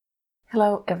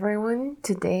Hello everyone,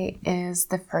 today is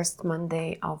the first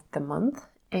Monday of the month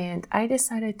and I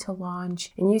decided to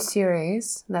launch a new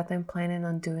series that I'm planning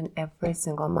on doing every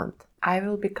single month. I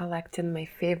will be collecting my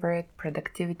favorite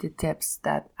productivity tips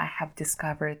that I have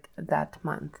discovered that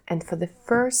month. And for the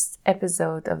first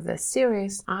episode of this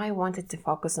series, I wanted to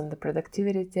focus on the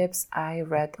productivity tips I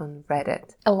read on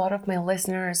Reddit. A lot of my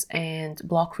listeners and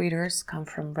blog readers come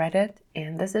from Reddit,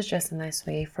 and this is just a nice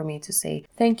way for me to say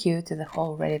thank you to the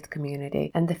whole Reddit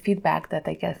community and the feedback that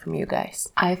I get from you guys.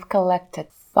 I've collected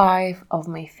 5 of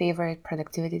my favorite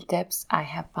productivity tips I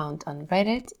have found on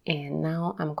Reddit, and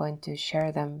now I'm going to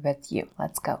share them with you.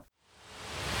 Let's go.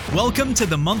 Welcome to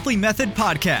the Monthly Method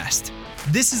Podcast.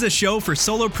 This is a show for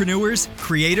solopreneurs,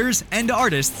 creators, and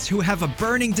artists who have a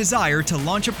burning desire to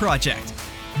launch a project.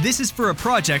 This is for a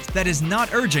project that is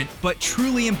not urgent, but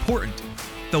truly important.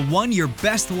 The one your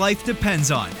best life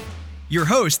depends on. Your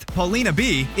host, Paulina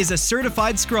B., is a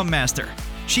certified Scrum Master.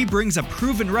 She brings a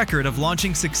proven record of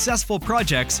launching successful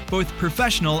projects, both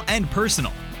professional and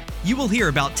personal. You will hear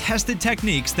about tested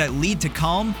techniques that lead to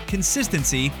calm,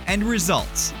 consistency, and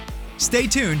results. Stay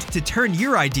tuned to turn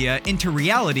your idea into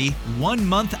reality 1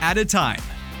 month at a time.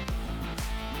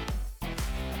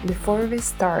 Before we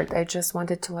start, I just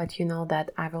wanted to let you know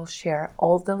that I will share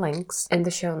all the links in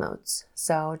the show notes.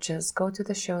 So just go to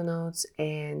the show notes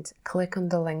and click on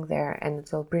the link there, and it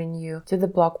will bring you to the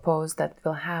blog post that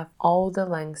will have all the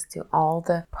links to all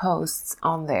the posts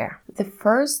on there. The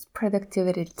first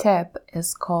productivity tip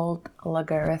is called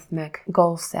logarithmic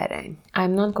goal setting.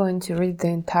 I'm not going to read the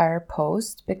entire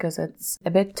post because it's a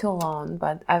bit too long,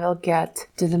 but I will get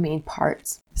to the main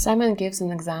parts. Simon gives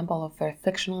an example of a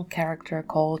fictional character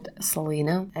called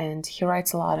Selena, and he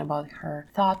writes a lot about her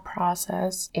thought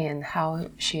process and how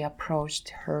she approached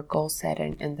her goal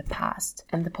setting in the past.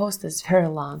 And the post is very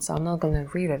long, so I'm not going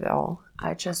to read it all.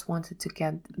 I just wanted to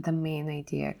get the main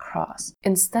idea across.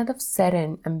 Instead of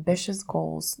setting ambitious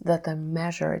goals that are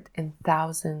measured in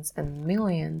thousands and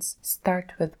millions,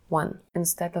 start with 1.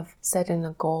 Instead of setting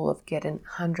a goal of getting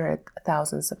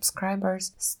 100,000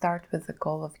 subscribers, start with the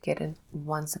goal of getting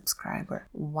 1 subscriber,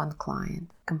 1 client,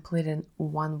 completing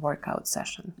 1 workout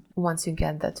session. Once you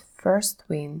get that first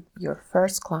win, your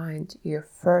first client, your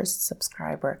first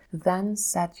subscriber, then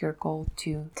set your goal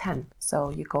to 10. So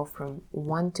you go from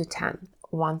 1 to 10.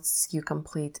 Once you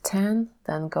complete 10,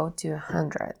 then go to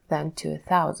 100, then to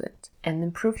 1,000, and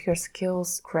improve your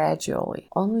skills gradually.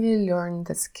 Only learn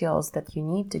the skills that you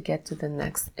need to get to the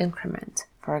next increment.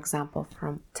 For example,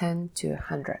 from 10 to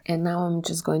 100. And now I'm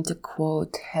just going to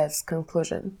quote his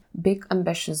conclusion. Big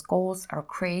ambitious goals are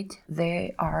great.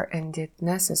 They are indeed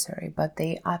necessary, but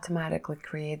they automatically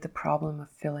create the problem of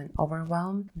feeling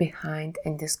overwhelmed, behind,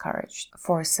 and discouraged.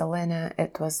 For Selena,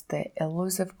 it was the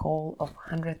elusive goal of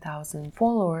 100,000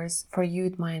 followers. For you,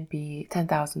 it might be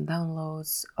 10,000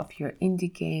 downloads of your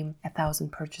indie game,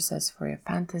 1,000 purchases for your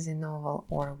fantasy novel,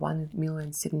 or 1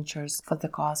 million signatures for the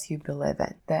cause you believe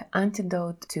in. The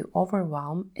antidote to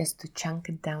overwhelm is to chunk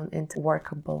it down into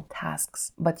workable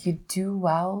tasks. But you do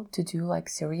well to do like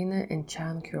Serena and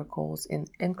chunk your goals in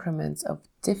increments of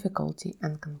difficulty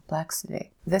and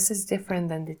complexity. This is different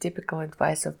than the typical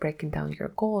advice of breaking down your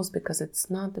goals because it's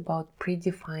not about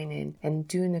predefining and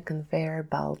doing a conveyor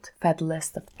belt fed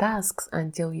list of tasks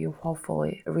until you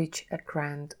hopefully reach a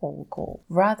grand old goal.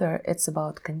 Rather, it's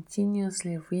about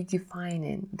continuously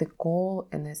redefining the goal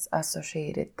and its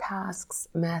associated tasks,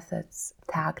 methods,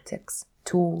 tactics,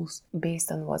 tools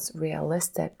based on what's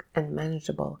realistic and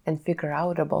manageable and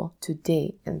figure-outable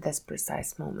today in this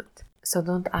precise moment. So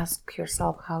don't ask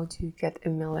yourself, how do you get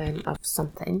 1 million of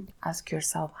something? Ask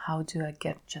yourself, how do I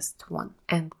get just 1?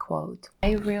 End quote.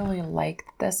 I really liked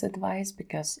this advice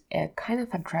because it kind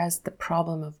of addressed the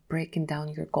problem of breaking down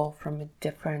your goal from a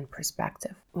different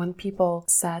perspective. When people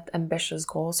set ambitious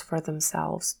goals for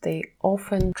themselves, they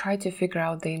often try to figure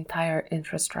out the entire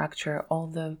infrastructure, all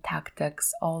the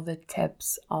tactics, all the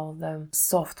tips, all the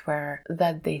software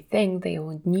that they think they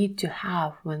would need to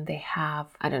have when they have,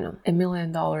 $1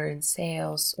 million in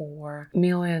sales or 1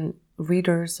 million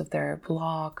readers of their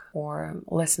blog or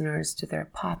listeners to their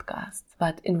podcast.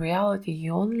 But in reality,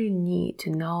 you only need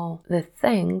to know the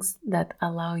things that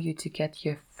allow you to get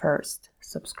your first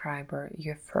subscriber,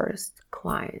 your first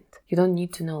client. You don't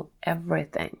need to know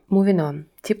everything. Moving on.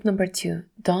 Tip number 2,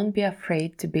 don't be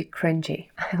afraid to be cringy.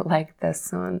 I like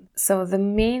this one. So the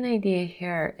main idea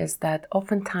here is that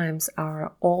oftentimes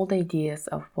our old ideas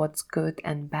of what's good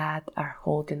and bad are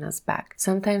holding us back.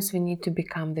 Sometimes we need to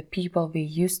become the people we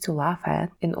used to laugh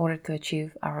at in order to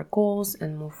achieve our goals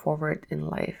and move forward in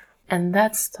life. And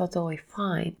that's totally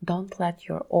fine. Don't let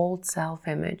your old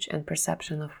self-image and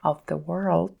perception of the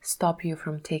world stop you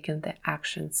from taking the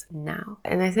actions now.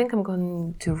 And I think I'm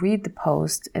going to read the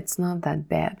post. It's not that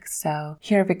big. So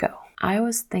here we go. I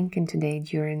was thinking today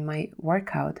during my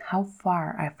workout how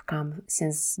far I've come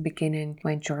since beginning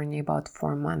my journey about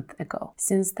 4 months ago.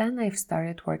 Since then, I've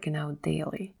started working out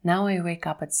daily. Now I wake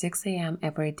up at 6 a.m.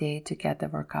 every day to get the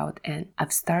workout in.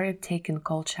 I've started taking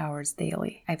cold showers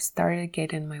daily. I've started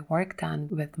getting my work done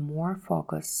with more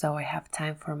focus so I have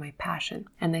time for my passion.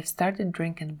 And I've started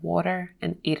drinking water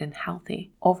and eating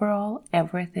healthy. Overall,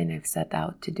 everything I've set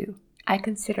out to do. I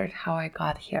considered how I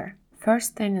got here.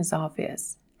 First thing is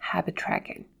obvious. Habit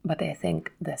tracking. But I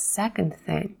think the second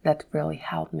thing that really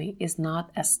helped me is not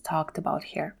as talked about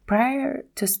here. Prior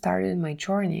to starting my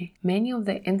journey, many of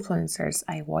the influencers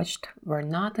I watched were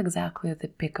not exactly the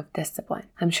peak of discipline.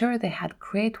 I'm sure they had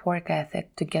great work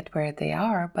ethic to get where they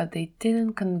are, but they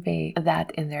didn't convey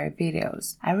that in their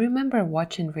videos. I remember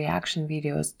watching reaction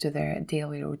videos to their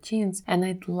daily routines and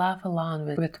I'd laugh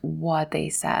along with what they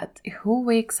said. Who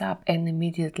wakes up and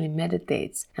immediately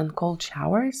meditates and cold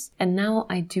showers? And now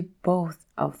I do both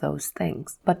of those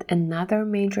things. But another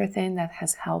major thing that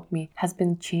has helped me has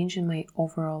been changing my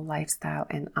overall lifestyle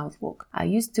and outlook. I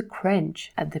used to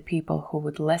cringe at the people who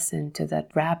would listen to that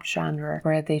rap genre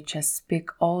where they just speak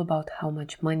all about how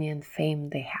much money and fame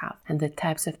they have, and the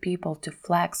types of people to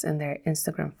flex in their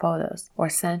Instagram photos or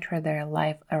center their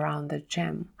life around the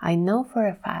gym. I know for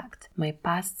a fact my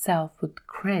past self would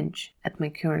cringe at my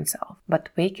current self, but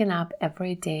waking up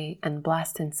every day and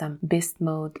blasting some beast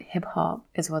mode hip hop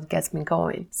is what gets me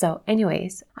going. So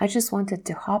anyways, I just wanted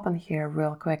to hop on here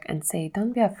real quick and say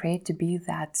don't be afraid to be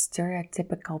that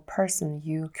stereotypical person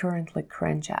you currently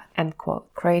cringe at. End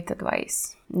quote. Great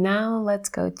advice. Now let's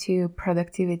go to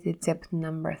productivity tip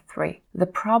number 3. The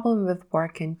problem with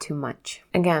working too much.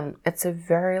 Again, it's a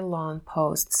very long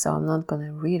post, so I'm not going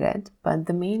to read it, but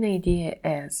the main idea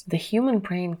is the human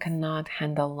brain cannot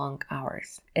handle long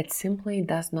hours. It simply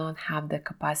does not have the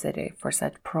capacity for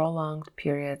such prolonged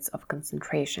periods of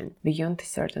concentration. Beyond a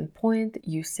certain point,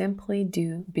 you simply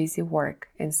do busy work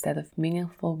instead of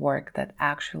meaningful work that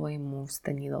actually moves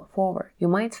the needle forward. You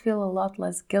might feel a lot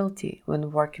less guilty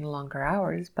when working longer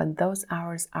hours, but those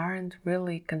hours aren't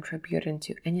really contributing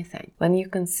to anything. When you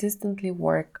consistently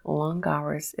work long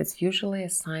hours, it's usually a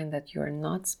sign that you're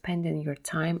not spending your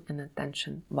time and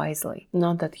attention wisely,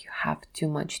 not that you have too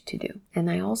much to do. And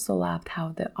I also loved how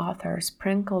the author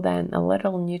sprinkled in a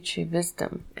little Nietzsche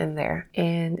wisdom in there,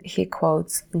 and he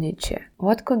quotes Nietzsche.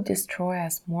 What could destroy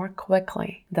us more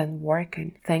quickly than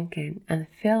working, thinking, and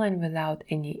feeling without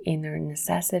any inner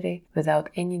necessity, without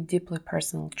any deeply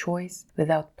personal choice,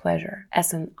 without pleasure,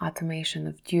 as an automation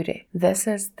of duty? This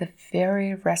is the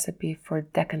very recipe for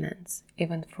decadence,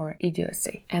 even for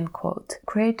idiocy. End quote.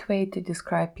 Great way to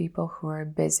describe people who are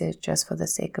busy just for the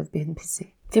sake of being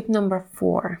busy. Tip number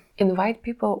 4. Invite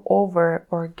people over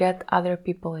or get other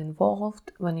people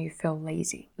involved when you feel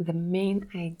lazy. The main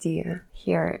idea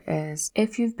here is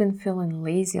if you've been feeling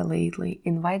lazy lately,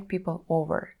 invite people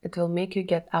over. It will make you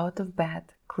get out of bed,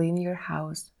 clean your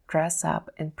house, dress up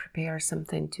and prepare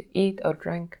something to eat or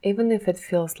drink. Even if it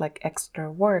feels like extra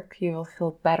work, you will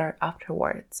feel better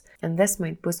afterwards. And this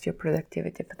might boost your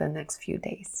productivity for the next few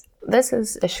days. This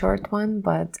is a short one,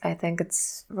 but I think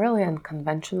it's really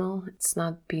unconventional. It's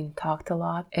not being talked a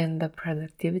lot in the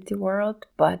productivity world,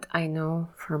 but I know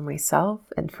for myself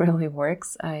it really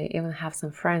works. I even have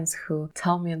some friends who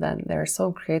tell me that they're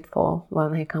so grateful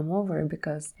when I come over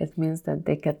because it means that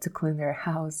they get to clean their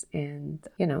house, and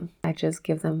I just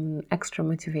give them extra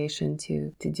motivation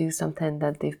to do something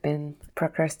that they've been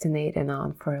procrastinating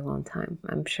on for a long time.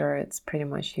 I'm sure it's pretty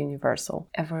much universal.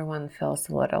 Everyone feels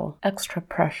a little extra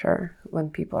pressure when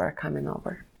people are coming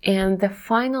over. And the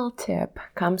final tip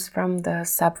comes from the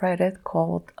subreddit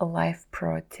called Life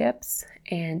Pro Tips.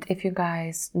 And if you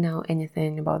guys know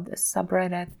anything about this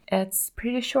subreddit, it's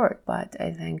pretty short, but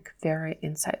I think very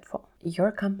insightful.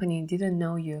 Your company didn't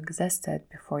know you existed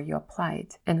before you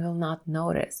applied and will not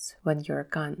notice when you're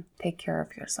gone. Take care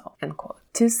of yourself. End quote.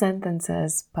 2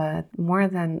 sentences, but more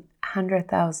than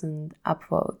 100,000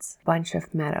 upvotes, bunch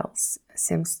of medals.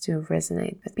 Seems to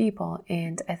resonate with people,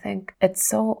 and I think it's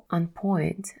so on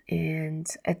point, and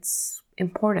it's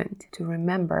important to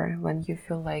remember when you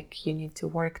feel like you need to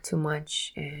work too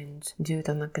much and do it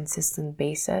on a consistent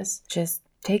basis. Just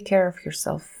take care of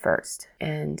yourself first,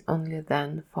 and only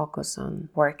then focus on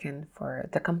working for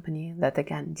the company that,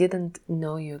 again, didn't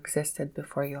know you existed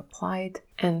before you applied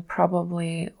and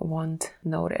probably won't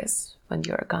notice when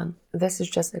you're gone. This is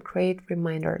just a great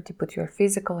reminder to put your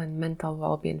physical and mental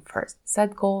well-being first.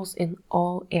 Set goals in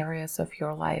all areas of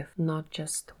your life, not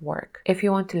just work. If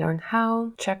you want to learn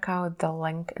how, check out the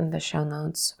link in the show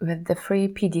notes with the free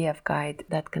PDF guide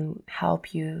that can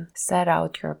help you set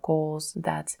out your goals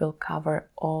that will cover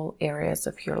all areas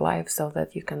of your life so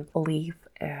that you can live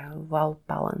a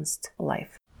well-balanced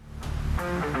life.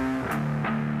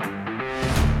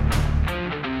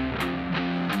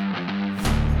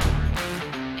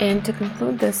 And to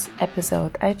conclude this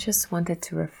episode, I just wanted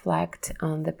to reflect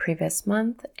on the previous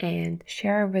month and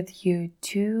share with you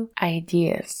 2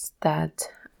 ideas that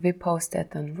we posted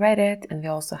on Reddit, and we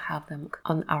also have them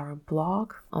on our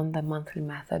blog on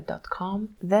themonthlymethod.com.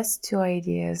 These 2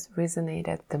 ideas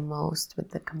resonated the most with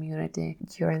the community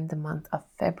during the month of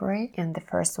February. And the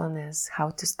first one is how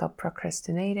to stop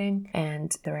procrastinating,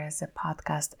 and there is a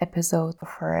podcast episode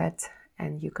for it,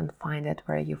 and you can find it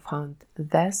where you found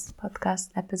this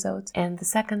podcast episode. And the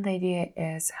second idea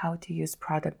is how to use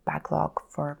product backlog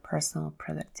for personal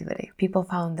productivity. People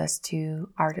found these 2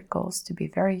 articles to be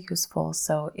very useful,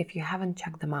 so if you haven't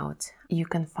checked them out, you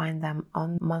can find them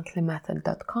on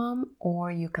monthlymethod.com,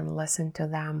 or you can listen to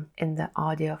them in the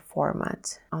audio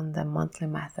format on the Monthly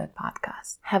Method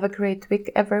podcast. Have a great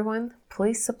week, everyone.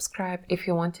 Please subscribe if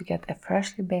you want to get a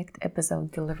freshly baked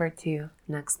episode delivered to you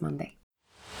next Monday.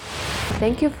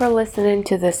 Thank you for listening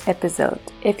to this episode.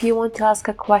 If you want to ask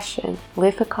a question,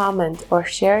 leave a comment, or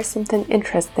share something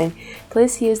interesting,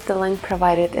 please use the link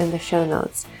provided in the show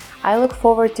notes. I look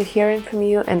forward to hearing from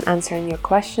you and answering your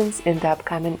questions in the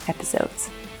upcoming episodes.